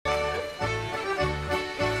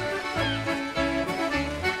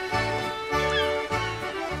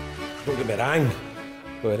meringue.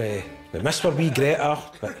 We miss our wee Greta,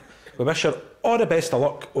 but we wish her all the best of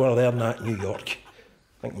luck over there in that New York.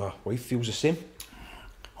 I think my wife feels the same.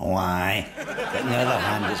 Oh, aye. But on the other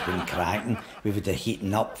hand, it's been cracking. We've had the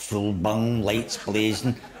heating up, full bung, lights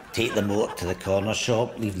blazing, take the motor to the corner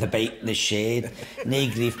shop, leave the bike in the shed. No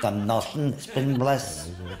grief done nothing. It's been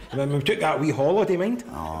bliss. When we took that wee holiday, mind?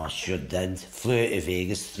 Oh, sure did. Flew out to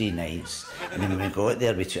Vegas 3 nights. And then when we got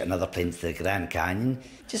there, we took another plane to the Grand Canyon,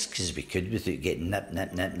 just because we could without getting nip in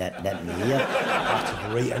the ear.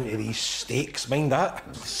 Darted right into these steaks, mind that?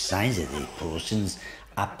 The size of the portions,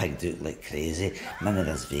 I pigged out like crazy. None of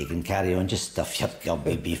this vegan carry on, just stuff your gob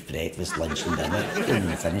with beef breakfast, lunch and dinner. Didn't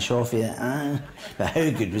even finish off yet. But how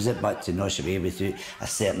good was it but to nosh away without a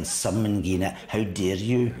certain summon giving it, how dare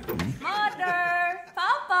you? Mother!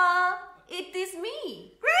 Papa! It is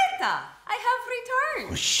me, Greta! I have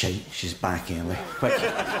returned! Oh shite, she's back anyway. Quick,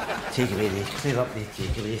 take away the, clear up the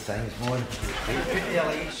takeaway things, go on. Put the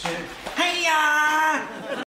lights out.